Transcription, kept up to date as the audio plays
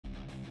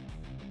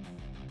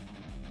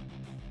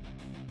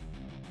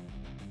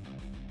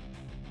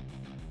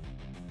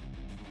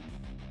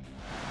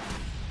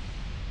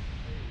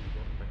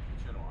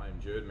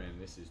Jurdman.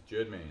 This is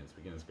Jurdman's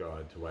Beginner's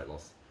Guide to Weight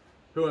Loss.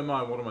 Who am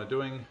I? What am I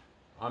doing?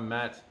 I'm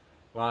Matt.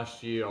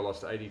 Last year I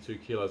lost 82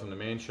 kilos on the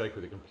manshake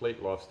with a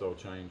complete lifestyle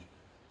change.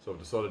 So I've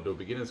decided to do a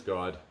beginner's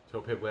guide to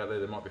help people out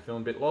there that might be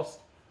feeling a bit lost.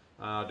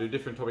 Do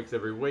different topics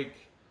every week.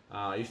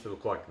 I used to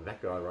look like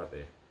that guy right there.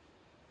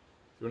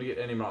 If you want to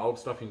get any of my old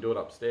stuff, you can do it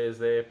upstairs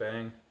there,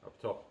 bang,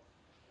 up top.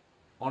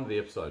 On to the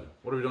episode.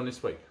 What are we doing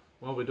this week?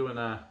 Well, we're doing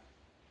a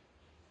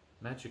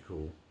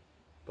magical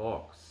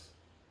box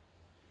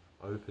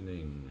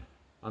opening,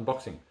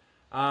 unboxing.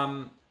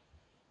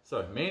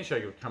 So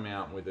manshake have come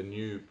out with a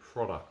new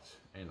product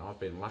and I've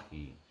been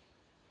lucky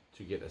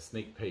to get a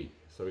sneak peek.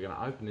 So we're going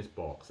to open this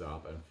box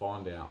up and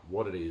find out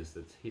what it is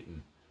that's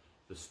hitting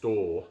the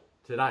store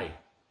today.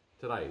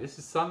 This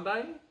is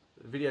Sunday.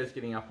 The video is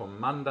getting up on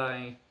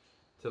Monday.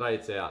 Today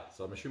it's out,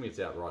 so I'm assuming it's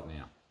out right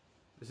now.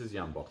 This is the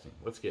unboxing.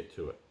 Let's get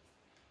to it.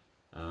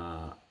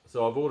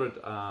 So I've ordered,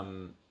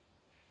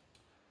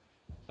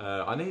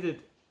 I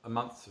needed a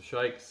month of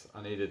shakes,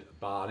 I needed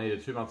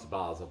 2 months of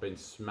bars. I've been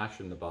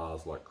smashing the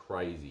bars like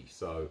crazy,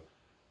 so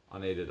I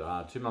needed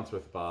 2 months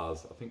worth of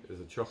bars. I think there's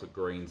a chocolate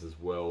greens as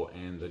well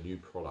and the new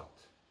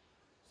product.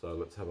 So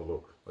let's have a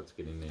look. Let's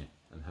get in there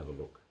and have a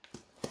look.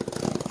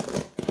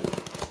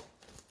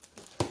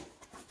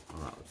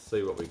 Alright, let's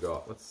see what we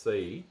got. Let's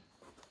see.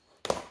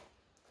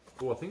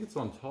 Oh, I think it's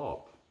on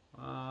top.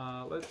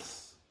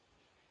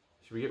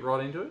 Should we get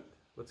right into it?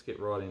 Let's get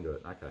right into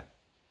it. Okay.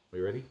 We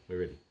ready?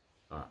 We're ready.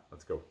 Alright,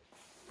 let's go.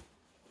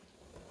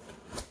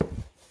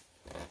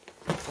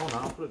 Oh no,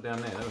 I'll put it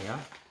down there. There we go.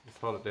 Just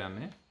hold it down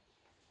there.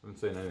 Haven't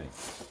seen anything.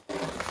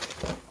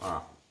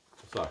 Alright,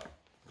 so,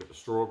 got the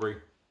strawberry.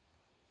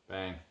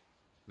 Bang.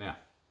 Now,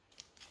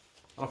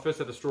 when I first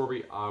had the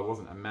strawberry, I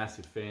wasn't a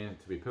massive fan,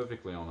 to be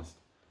perfectly honest.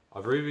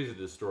 I've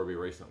revisited the strawberry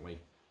recently.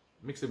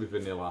 Mixed it with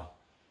vanilla.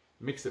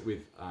 Mix it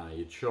with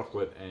your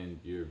chocolate and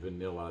your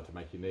vanilla to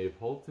make your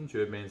Neapolitan,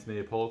 Jurdman's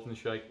Neapolitan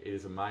shake. It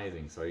is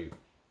amazing. So you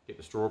get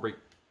the strawberry.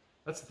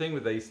 That's the thing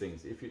with these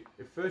things. If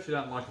first you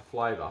don't like a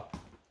flavour,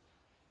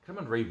 come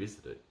and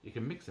revisit it. You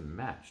can mix and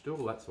match, do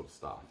all that sort of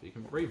stuff. You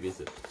can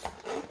revisit it.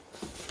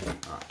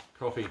 Alright,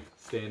 coffee,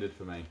 standard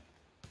for me.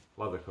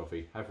 Love the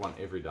coffee. Have one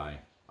every day.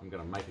 I'm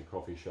going to make a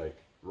coffee shake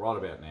right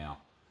about now.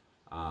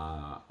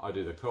 I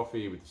do the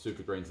coffee with the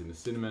super greens and the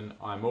cinnamon.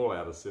 I'm all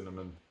out of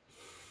cinnamon.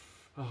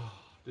 Oh,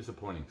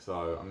 disappointing.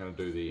 So I'm going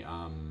to do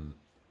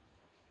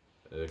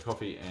the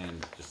coffee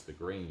and just the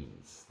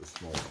greens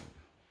this morning.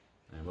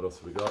 And what else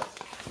have we got?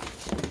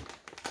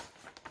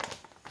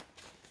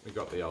 We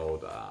got the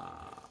old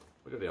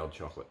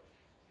chocolate.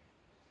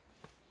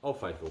 Old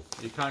Faithful.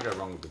 You can't go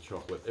wrong with the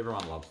chocolate.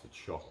 Everyone loves the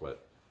chocolate.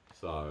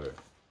 So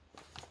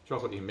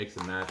chocolate you can mix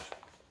and match.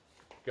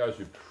 Goes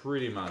with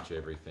pretty much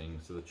everything.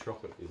 So the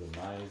chocolate is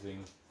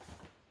amazing.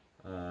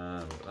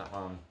 That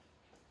one.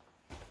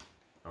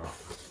 All right.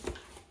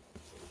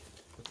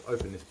 Let's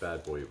open this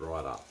bad boy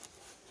right up.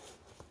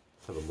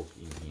 Let's have a look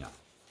in here.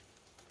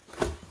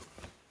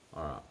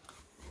 All right.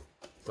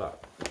 So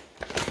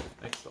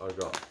next I've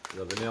got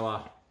the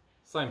vanilla.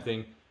 Same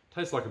thing.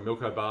 Tastes like a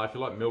Milko bar. If you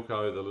like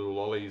Milko, the little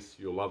lollies,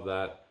 you'll love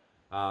that.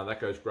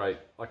 That goes great.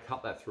 I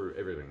cut that through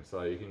everything.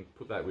 So you can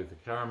put that with the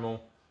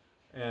caramel.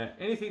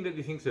 Anything that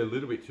you think is a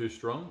little bit too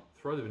strong,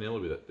 throw the vanilla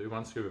with it. Do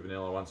 1 scoop of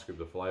vanilla, 1 scoop of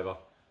the flavour,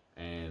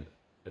 and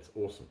it's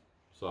awesome.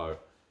 So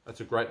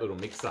that's a great little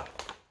mixer.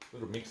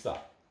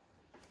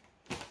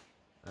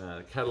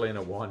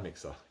 Catalina wine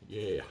mixer.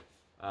 Yeah.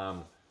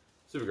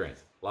 Super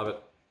greens. Love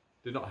it.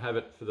 Did not have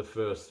it for the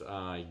first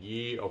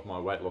year of my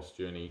weight loss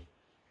journey.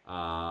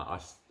 I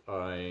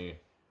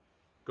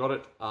got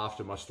it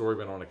after my story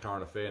went on a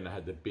current affair and I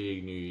had the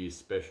big New Year's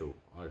special.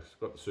 I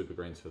got the super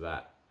greens for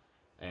that.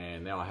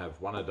 And now I have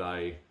one a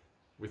day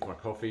with my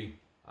coffee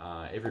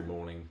every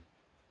morning.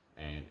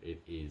 And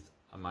it is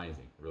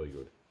amazing. Really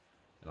good.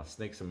 And I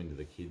sneak some into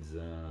the kids'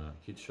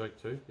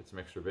 shake too. Get some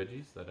extra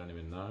veggies. They don't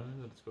even know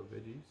that it's got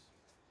veggies.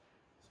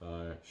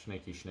 So,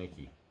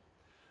 sneaky.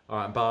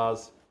 Alright,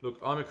 bars. Look,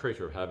 I'm a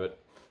creature of habit.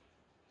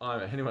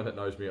 Anyone that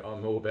knows me,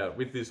 I'm all about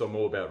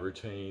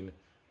routine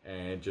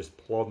and just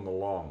plodding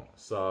along.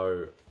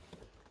 So,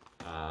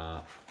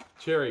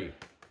 cherry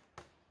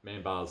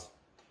man bars,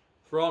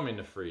 throw them in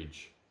the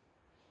fridge.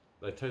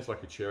 They taste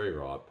like a cherry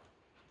ripe,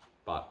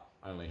 but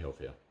only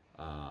healthier.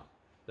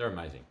 They're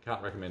amazing.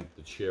 Can't recommend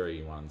the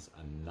cherry ones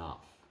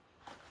enough.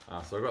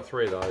 So I've got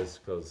 3 of those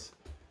because,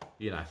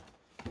 you know,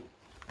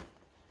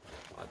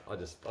 I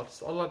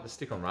like to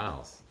stick on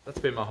rails. That's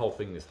been my whole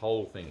thing. This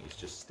whole thing is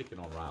just sticking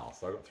on rails.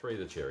 So I got 3 of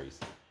the cherries.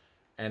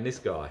 And this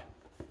guy.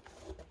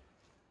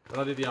 When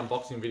I did the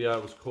unboxing video,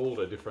 it was called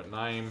a different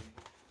name.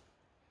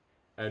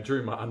 And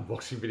during my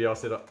unboxing video, I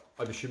said,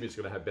 I'm assuming it's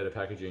going to have better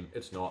packaging.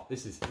 It's not.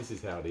 This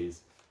is how it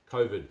is.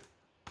 COVID.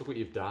 Look what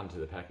you've done to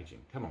the packaging.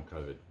 Come on,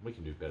 COVID. We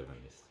can do better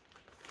than this.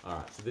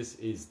 Alright, so this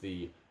is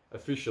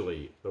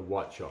officially the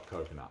white shot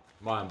coconut.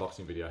 My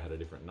unboxing video had a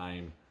different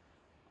name.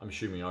 I'm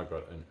assuming I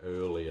got an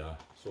earlier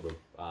sort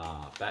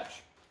of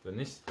batch than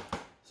this.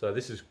 So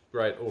this is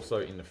great also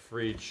in the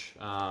fridge.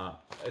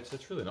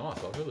 It's really nice.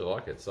 I really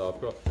like it. So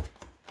I've got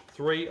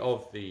 3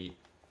 of the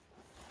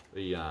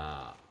the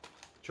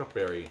choc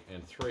berry,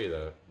 and 3 of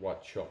the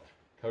white chopped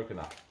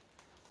coconut.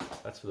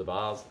 That's for the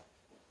bars.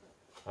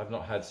 I've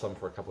not had some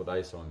for a couple of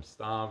days, so I'm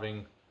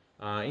starving.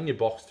 In your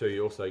box too,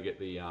 you also get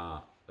the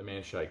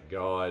manshake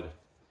guide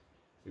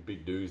with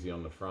Big Doozy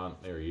on the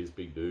front. There he is,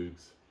 Big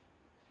Doogs.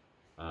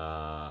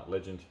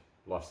 Legend,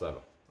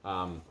 lifesaver.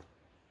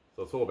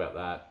 So it's all about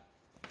that.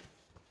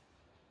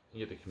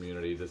 You get the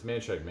community. There's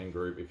Manshake Men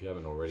group if you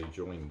haven't already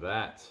joined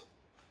that.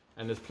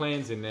 And there's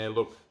plans in there.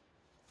 Look,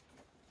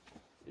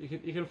 you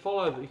can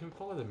follow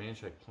the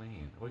Manshake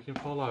plan, or you can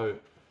follow.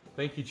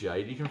 Thank you,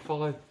 Jade. You can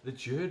follow the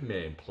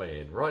Jurdman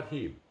plan right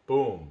here.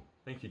 Boom.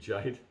 Thank you,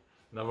 Jade.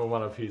 Another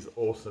one of his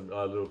awesome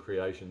little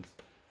creations.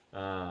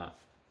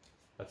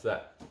 That's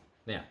that.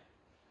 Now,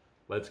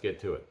 let's get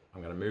to it.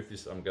 I'm going to move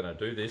this. I'm going to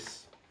do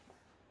this.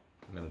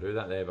 I'm going to do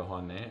that there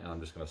behind there, and I'm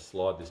just going to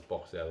slide this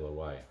box out of the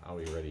way. Are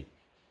we ready?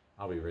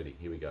 Are we ready?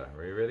 Here we go. Are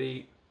we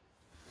ready?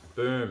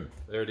 Boom.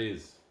 There it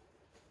is.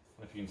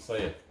 I don't know if you can see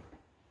it.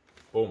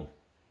 Boom.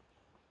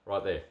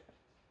 Right there.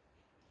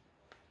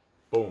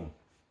 Boom.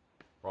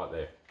 Right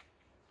there.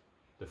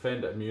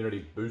 Defend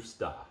Immunity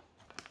Booster.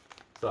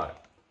 So,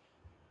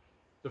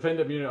 Defend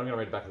Immunity, I'm going to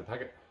read the back of the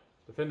packet.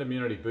 Defend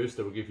Immunity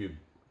Booster will give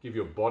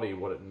your body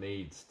what it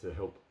needs to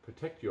help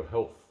protect your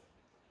health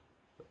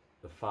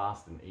the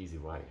fast and easy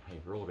way.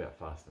 Hey, we're all about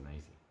fast and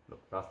easy.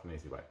 Look, fast and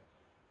easy way.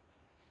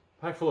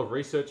 Pack full of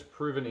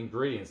research-proven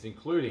ingredients,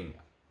 including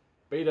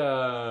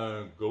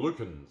Beta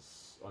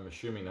Glucans. I'm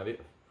assuming that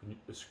it,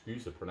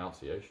 excuse the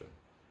pronunciation.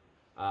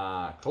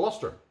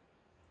 Colostrum.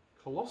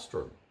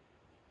 Colostrum.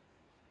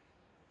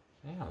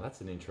 Now, that's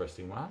an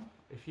interesting one.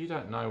 If you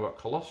don't know what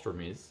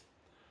colostrum is,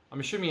 I'm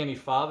assuming any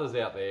fathers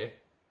out there,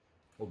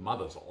 or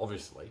mothers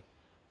obviously,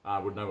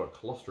 would know what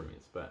colostrum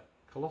is, but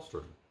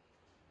colostrum.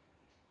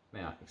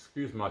 Now,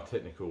 excuse my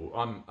technical,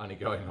 I'm only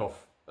going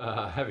off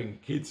having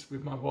kids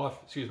with my wife,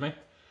 excuse me.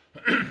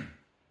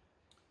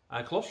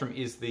 Colostrum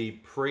is the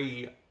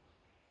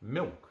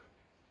pre-milk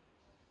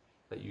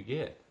that you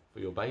get for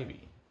your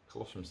baby.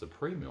 Colostrum's the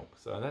pre-milk,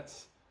 so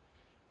that's,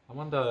 I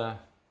wonder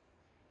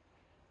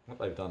what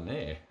they've done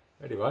there.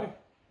 Anyway,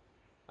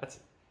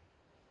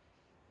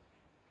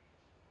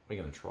 we're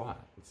going to try it.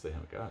 Let's see how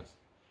it goes.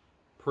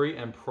 Pre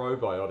and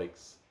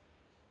probiotics,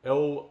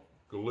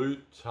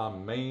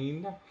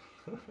 L-Glutamine,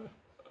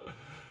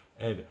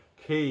 and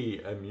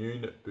key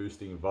immune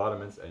boosting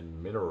vitamins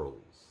and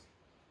minerals.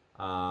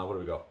 What do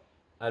we got?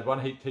 Add 1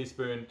 heaped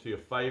teaspoon to your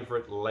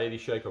favorite lady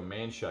shake or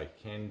man shake.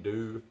 Can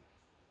do.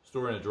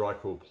 Store in a dry,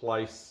 cool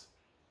place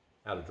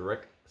out of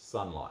direct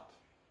sunlight.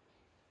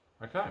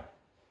 Okay,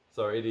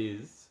 so it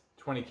is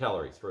 20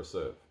 calories for a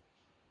serve,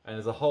 and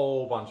there's a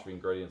whole bunch of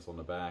ingredients on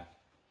the back.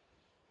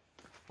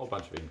 Whole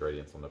bunch of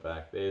ingredients on the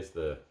back. There's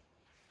the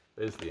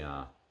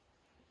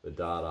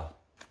data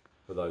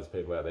for those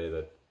people out there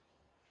that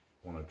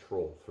want to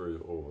trawl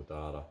through all the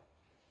data.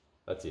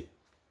 That's it.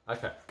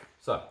 Okay,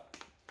 so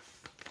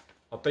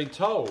I've been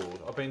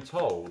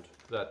told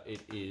that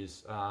it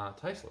is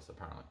tasteless.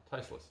 Apparently,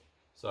 tasteless.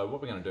 So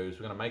what we're going to do is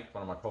we're going to make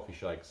one of my coffee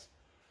shakes.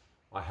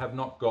 I have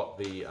not got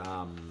the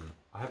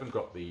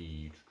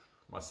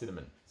my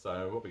cinnamon.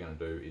 So what we're going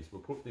to do is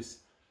we'll put this.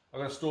 I'm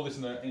going to store this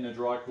in a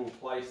dry, cool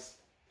place.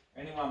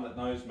 Anyone that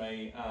knows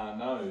me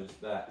knows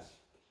that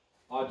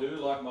I do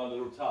like my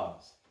little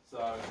tubs. So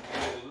I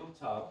get a little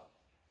tub.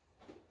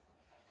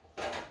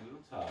 Is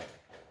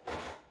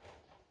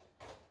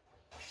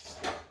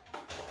that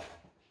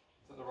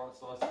the right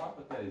size tub?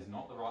 But that is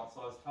not the right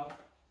size tub.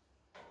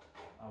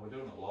 We're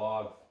doing it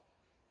live.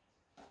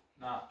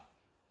 Nah.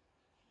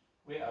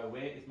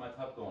 Where is my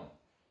tub gone?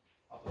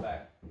 Up the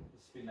back.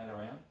 Just spin that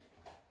around.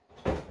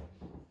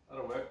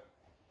 That'll work.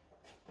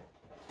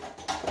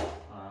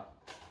 Alright.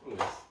 Look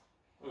at this.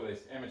 Look at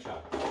this.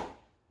 Amateur.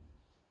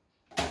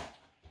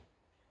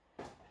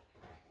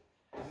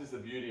 This is the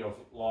beauty of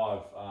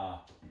live.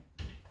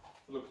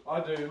 Look,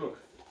 look.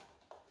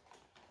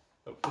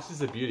 This is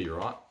the beauty,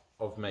 right,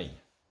 of me.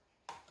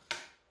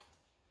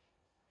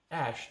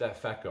 Ash, that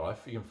fat guy,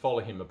 you can follow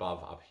him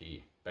above up here.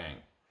 Bang.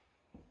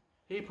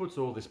 He puts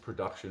all this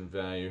production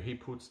value. He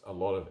puts a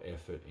lot of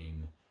effort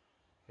in.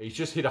 He's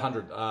just hit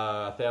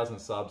 100,000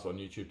 subs on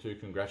YouTube too.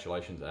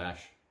 Congratulations,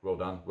 Ash. Well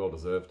done. Well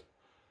deserved.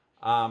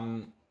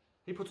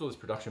 He puts all this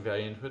production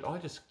value into it. I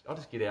just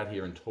get out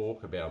here and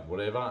talk about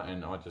whatever,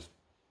 and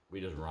we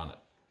just run it.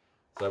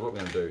 So what we're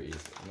going to do is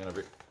I'm going to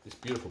rip this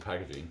beautiful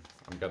packaging.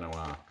 I'm going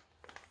to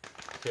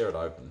tear it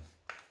open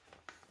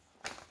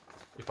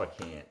if I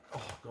can.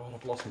 Oh God,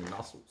 I've lost my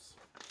muscles.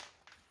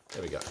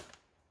 There we go.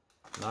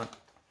 No.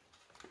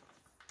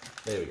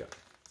 There we go.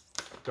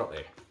 Got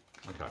there.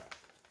 Okay.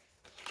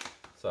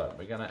 So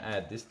we're going to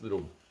add this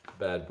little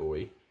bad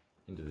boy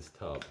into this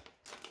tub.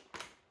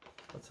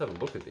 Let's have a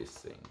look at this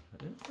thing.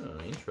 Oh,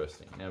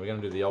 interesting. Now we're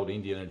going to do the old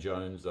Indiana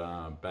Jones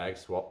bag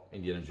swap.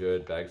 Indiana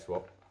Jurd bag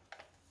swap.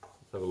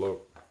 Let's have a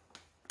look.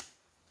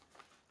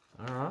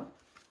 Alright.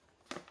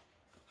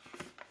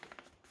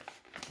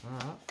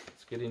 Alright.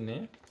 Let's get in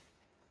there.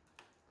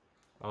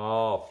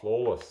 Oh,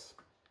 flawless.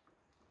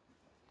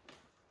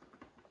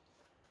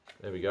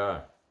 There we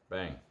go.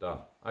 Bang. Done.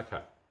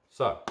 Okay.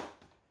 So,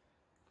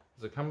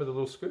 does it come with a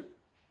little scoop?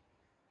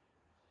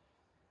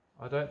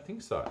 I don't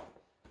think so.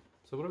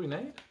 So what do we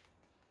need?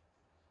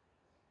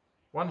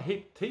 1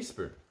 heaped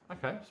teaspoon.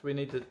 Okay, so we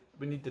need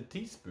the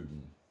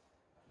teaspoon.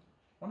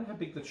 I wonder how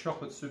big the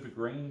chocolate super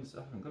greens.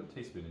 I haven't got a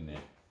teaspoon in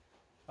there.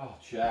 Oh,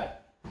 Chad,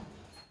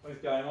 what is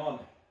going on?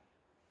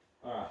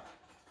 All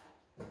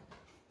right.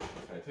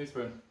 Okay,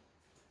 teaspoon.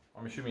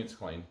 I'm assuming it's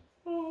clean.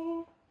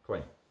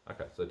 Clean.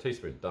 Okay, so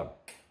teaspoon, done.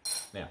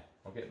 Now,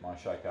 I'll get my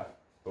shaker.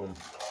 Boom.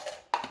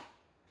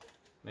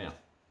 Now,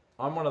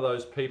 I'm one of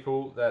those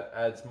people that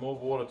adds more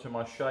water to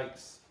my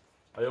shakes.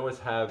 I always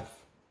have.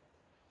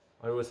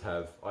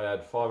 I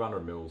add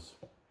 500 mils.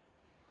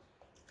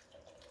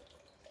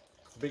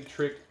 The big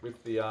trick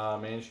with the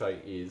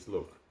manshake is,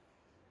 look,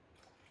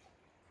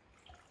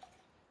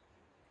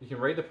 you can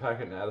read the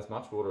packet and add as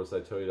much water as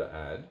they tell you to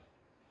add,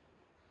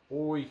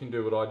 or you can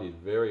do what I did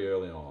very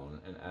early on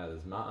and add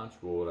as much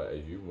water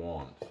as you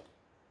want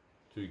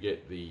to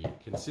get the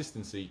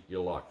consistency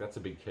you like. That's a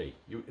big key.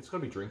 It's got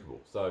to be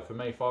drinkable. So for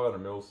me, 500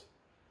 mils.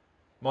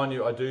 Mind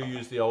you, I do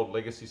use the old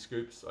legacy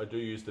scoops. I do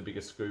use the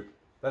bigger scoop.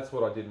 That's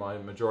what I did my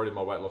majority of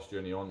my weight loss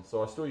journey on.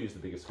 So I still use the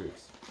bigger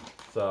scoops.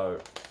 So,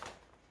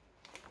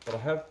 but I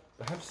have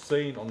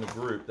seen on the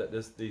group that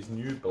there's these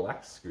new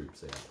black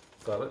scoops out.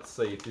 So let's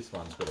see if this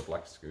one's got a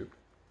black scoop.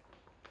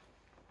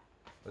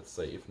 Let's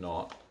see. If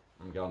not,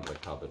 I'm going to the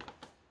cupboard.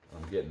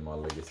 I'm getting my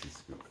legacy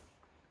scoop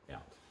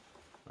out.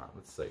 All right,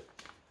 let's see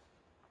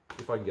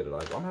if I can get it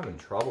over. I'm having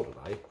trouble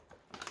today.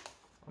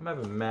 I'm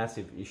having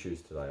massive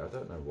issues today. I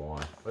don't know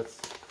why.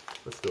 Let's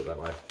do it that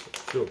way.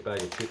 Let's do it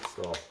bag of chips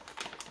style.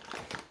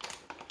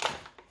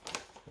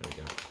 There we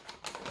go.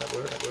 That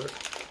work? That work?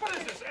 What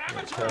is this,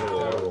 amateur?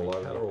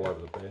 Powder all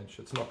over the bench.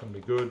 It's not going to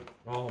be good.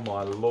 Oh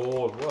my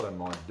lord, what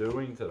am I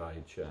doing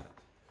today, chat?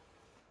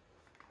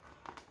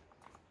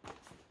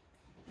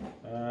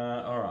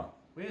 Alright,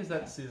 where's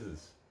that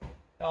scissors?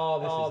 Oh,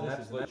 this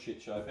is an absolute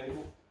shit show,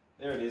 people.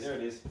 There it is. There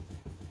it is.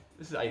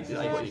 This is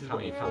what you come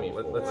here.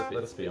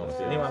 Let's be honest.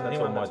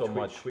 Anyone that's on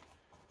my Twitch,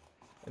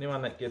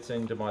 anyone that gets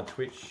into my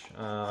Twitch,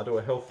 I do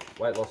a health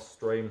weight loss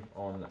stream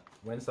on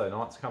Wednesday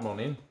nights. Come on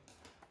in.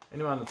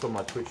 Anyone that's on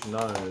my Twitch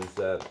knows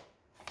that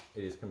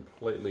it is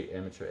completely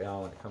amateur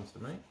hour when it comes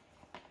to me.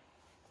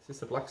 Is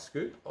this a black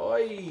scoop?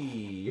 Oi!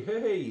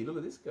 Hey, look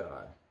at this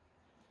guy.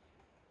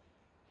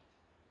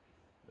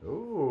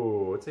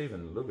 Oh, it's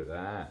even, look at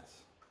that.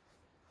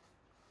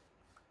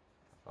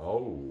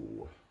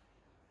 Oh,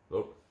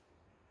 look.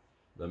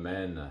 The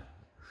manshake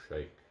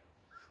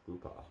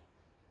scooper.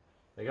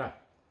 There you go.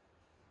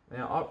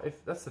 Now,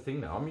 if that's the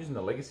thing though, I'm using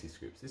the legacy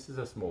scoops. This is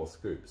a smaller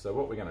scoop. So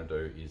what we're going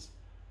to do is,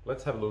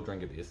 let's have a little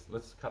drink of this.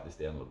 Let's cut this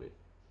down a little bit.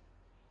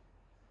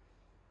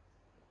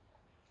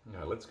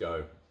 Okay, let's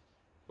go.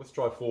 Let's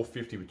try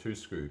 450 with 2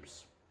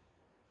 scoops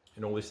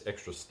and all this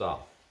extra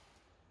stuff.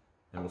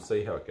 And we'll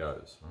see how it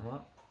goes, all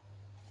right?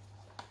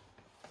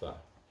 So,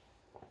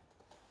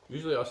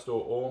 usually I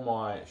store all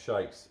my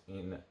shakes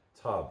in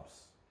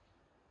tubs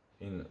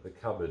in the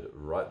cupboard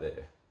right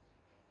there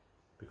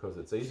because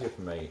it's easier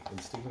for me than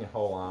sticking a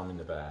whole arm in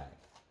the bag.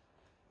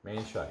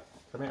 Manshake,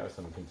 come out with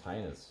some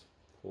containers,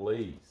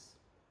 please.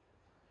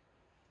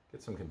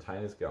 Get some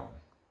containers going.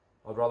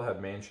 I'd rather have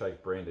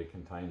Manshake branded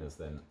containers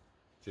than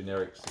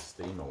generic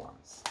Systema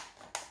ones.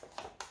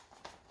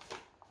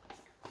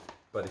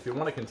 But if you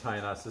want a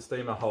container,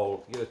 Systema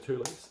hold, you get a 2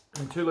 litres.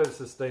 2 litre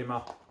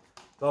Systema,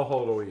 they'll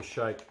hold all your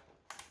shake.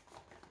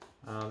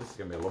 This is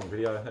going to be a long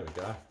video. There we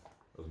go.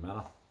 Doesn't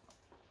matter.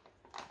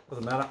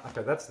 Doesn't matter.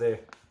 Okay, that's there.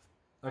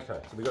 Okay,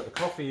 so we got the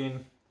coffee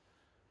in.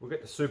 We'll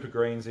get the super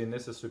greens in.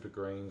 This is super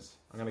greens.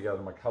 I'm going to go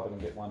to my cupboard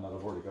and get one that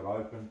I've already got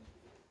open.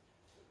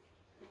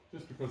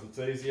 Just because it's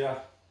easier.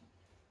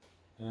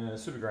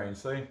 Super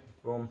greens, see?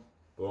 Boom,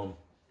 boom.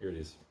 Here it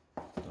is.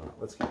 Alright,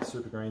 let's get the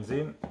super greens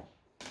in.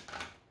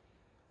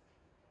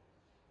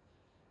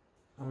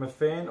 I'm a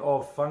fan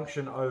of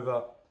function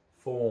over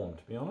form,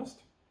 to be honest.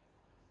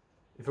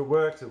 If it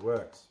works, it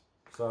works.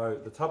 So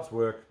the tubs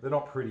work. They're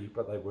not pretty,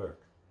 but they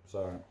work.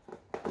 So,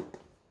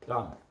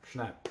 done.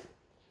 Snap.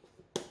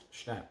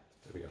 Snap.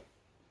 There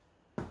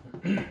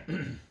we go.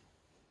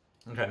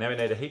 Okay, now we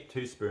need a heaped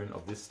teaspoon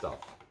of this stuff.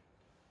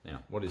 Now,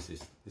 what is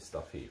this? This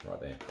stuff here,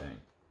 right there. Bang.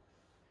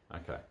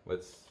 Okay,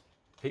 let's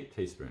heaped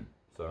teaspoon.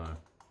 So,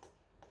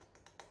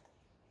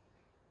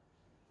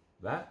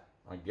 that,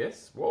 I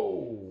guess.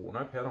 Whoa,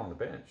 no powder on the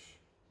bench.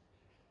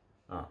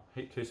 Alright,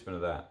 heaped teaspoon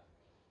of that.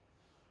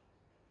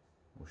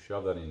 We'll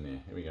shove that in there.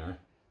 Here we go.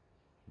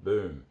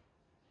 Boom.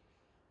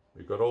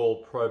 We've got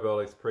all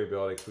probiotics,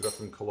 prebiotics. We've got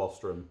some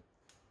colostrum.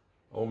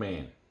 Oh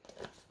man,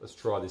 let's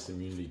try this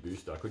immunity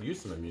booster. I could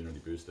use some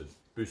immunity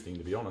boosting,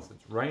 to be honest.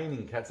 It's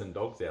raining cats and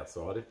dogs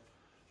outside.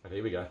 Okay,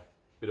 here we go.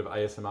 Bit of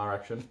ASMR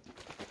action.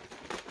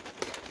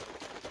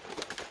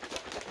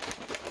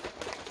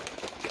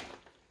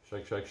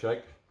 Shake, shake,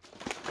 shake.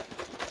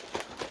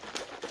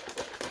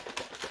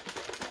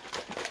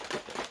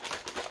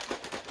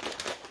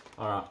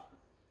 All right.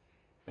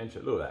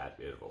 Look at that,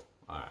 beautiful.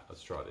 All right,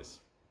 let's try this.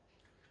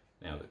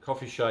 Now the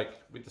coffee shake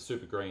with the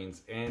super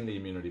greens and the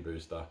immunity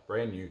booster,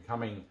 brand new,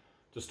 coming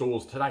to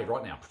stores today,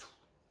 right now.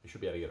 You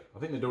should be able to get it. I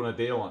think they're doing a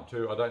deal on it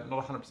too.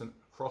 Not 100%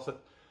 across it,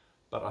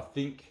 but I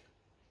think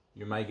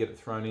you may get it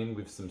thrown in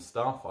with some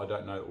stuff. I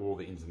don't know all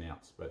the ins and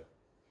outs, but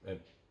so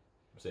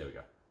there we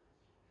go.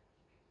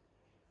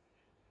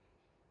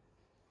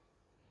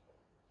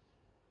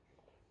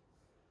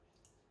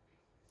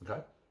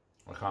 Okay,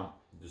 I can't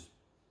just,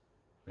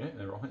 yeah,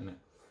 they're right in there.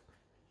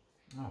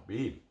 Oh,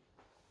 beard.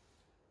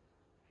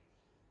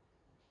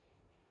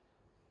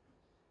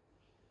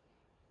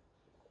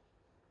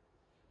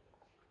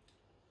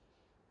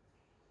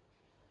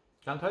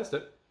 Can't taste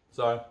it.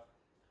 So,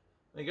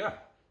 there you go. A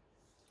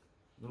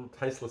little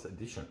tasteless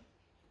addition.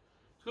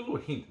 It's got a little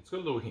hint. It's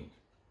got a little hint.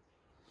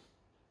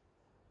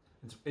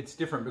 It's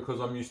different because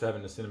I'm used to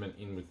having the cinnamon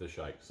in with the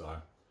shake, so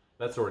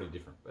that's already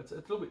different. It's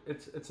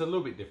a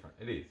little bit different.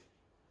 It is.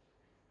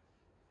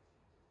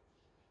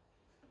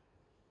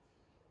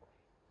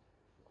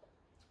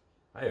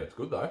 Hey, it's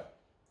good though.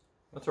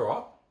 That's all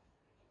right.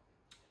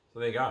 So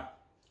there you go.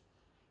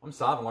 I'm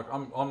starving. Like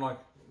I'm like,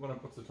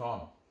 what's the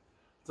time?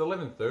 It's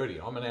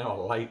 11:30. I'm an hour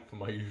late for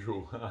my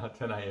usual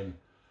 10 a.m.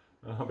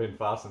 I've been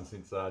fasting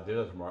since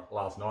dinner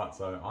last night,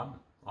 so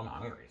I'm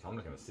hungry. So I'm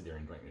just going to sit here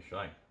and drink this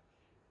shake.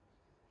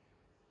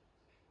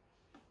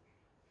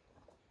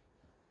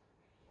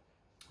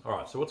 All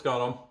right. So what's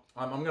going on?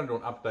 I'm going to do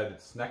an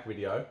updated snack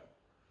video.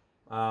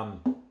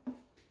 I'm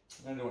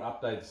going to do an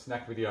updated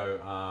snack video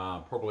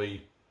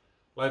probably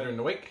later in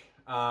the week.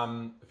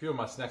 A few of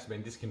my snacks have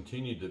been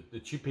discontinued. The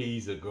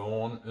chippies are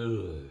gone.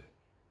 Ugh.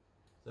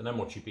 So no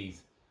more chippies.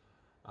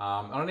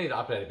 And I need to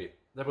update a bit.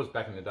 That was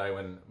back in the day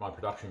when my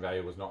production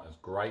value was not as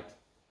great.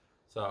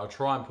 So I'll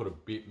try and put a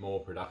bit more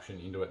production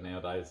into it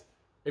nowadays,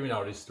 even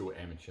though it is still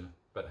amateur.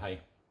 But hey.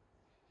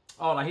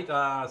 Oh, and I hit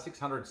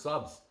 600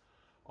 subs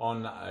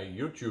on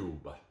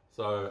YouTube.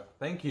 So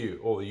thank you,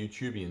 all the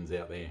YouTubians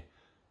out there,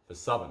 for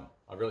subbing.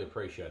 I really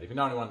appreciate it. If you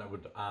know anyone that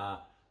would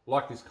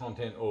like this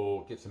content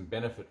or get some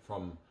benefit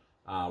from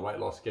weight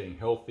loss, getting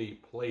healthy,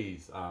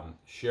 please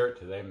share it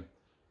to them.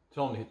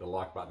 Tell them to hit the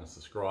like button,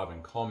 subscribe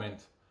and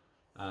comment.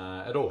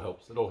 It all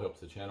helps. It all helps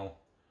the channel.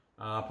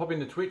 Pop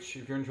into Twitch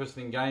if you're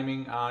interested in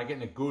gaming.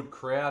 Getting a good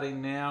crowd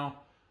in now.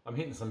 I'm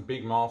hitting some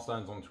big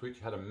milestones on Twitch.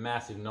 Had a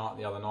massive night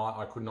the other night.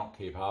 I could not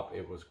keep up.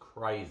 It was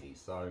crazy.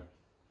 So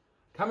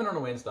come in on a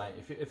Wednesday.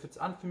 If it's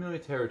unfamiliar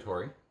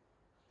territory,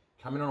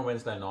 come in on a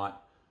Wednesday night,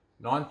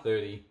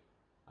 9:30.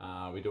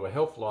 We do a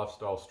health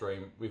lifestyle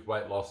stream with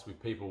weight loss with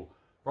people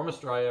from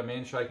Australia,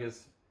 man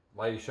shakers,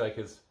 lady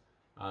shakers.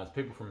 It's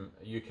people from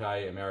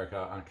UK,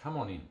 America, and come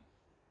on in.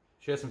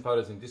 Share some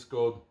photos in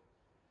Discord.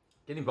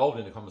 Get involved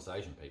in the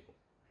conversation, people.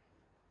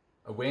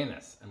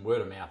 Awareness and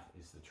word of mouth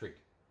is the trick.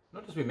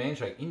 Not just with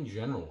manshake, in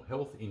general,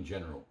 health in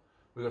general.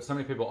 We've got so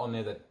many people on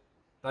there that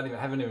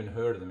haven't even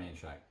heard of the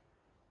manshake,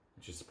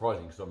 which is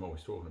surprising because I'm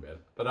always talking about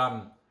it. But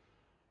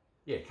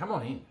yeah, come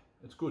on in.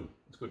 It's good.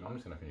 It's good. I'm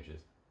just going to finish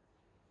this.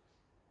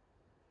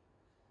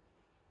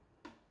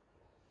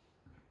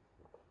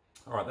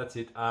 All right, that's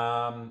it.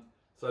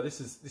 So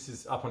this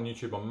is up on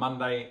YouTube on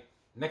Monday.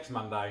 Next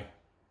Monday.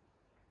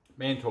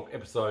 Man Talk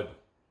episode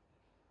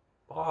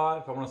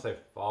 5, I want to say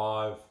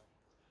 5,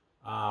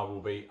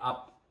 will be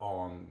up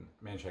on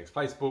Manshake's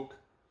Facebook.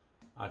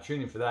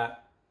 Tune in for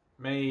that.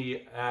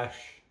 Me, Ash,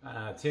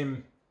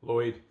 Tim,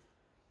 Lloyd,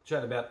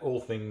 chat about all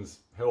things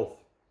health,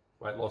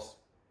 weight loss,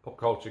 pop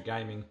culture,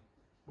 gaming.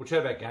 We'll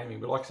chat about gaming.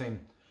 We like seeing,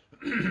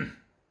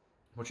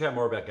 we'll chat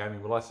more about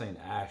gaming. We like seeing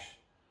Ash,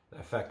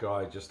 that fat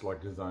guy, just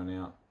like to zone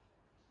out.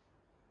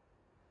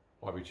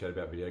 Why we chat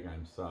about video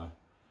games, so.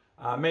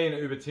 Me and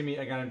Uber Timmy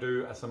are going to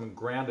do some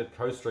grounded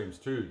co-streams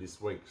too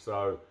this week.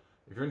 So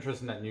if you're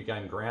interested in that new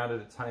game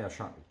Grounded, it's Honey I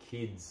Shrunk the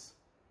Kids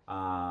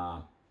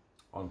on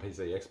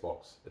PC,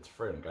 Xbox. It's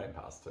free on Game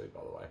Pass too,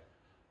 by the way.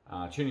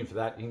 Tune in for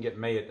that. You can get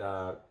me at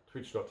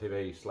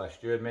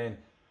twitch.tv/jurdman.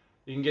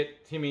 You can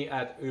get Timmy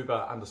at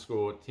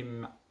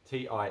Uber_Tim,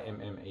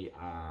 TIMMEEA.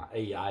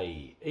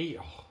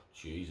 Oh,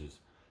 Jesus.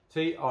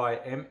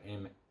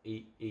 TIMMEEH.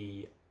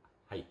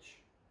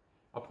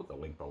 I'll put the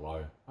link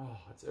below. Oh,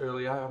 it's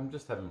early. I'm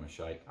just having my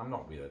shake. I'm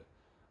not with it.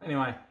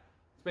 Anyway,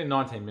 it's been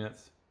 19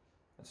 minutes.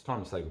 It's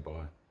time to say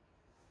goodbye.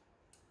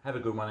 Have a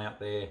good one out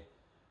there.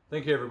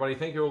 Thank you, everybody.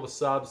 Thank you all the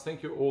subs.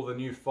 Thank you all the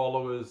new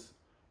followers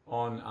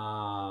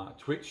on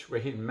Twitch. We're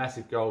hitting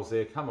massive goals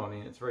there. Come on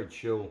in. It's very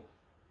chill.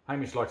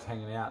 Hamish likes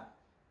hanging out.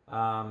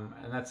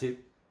 And that's it.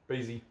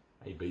 Beezy.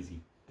 Hey,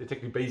 Beezy.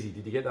 Detective Beezy.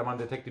 Did you get that one,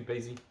 Detective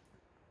Beezy?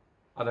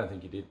 I don't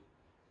think you did.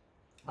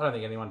 I don't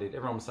think anyone did.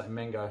 Everyone was saying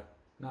mango.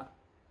 No.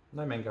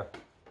 No mango.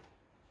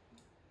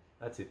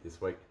 That's it this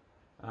week.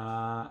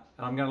 And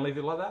I'm going to leave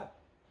it like that.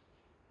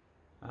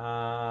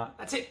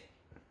 That's it.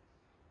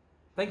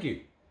 Thank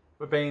you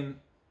for being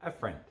a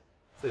friend.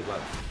 See you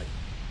later.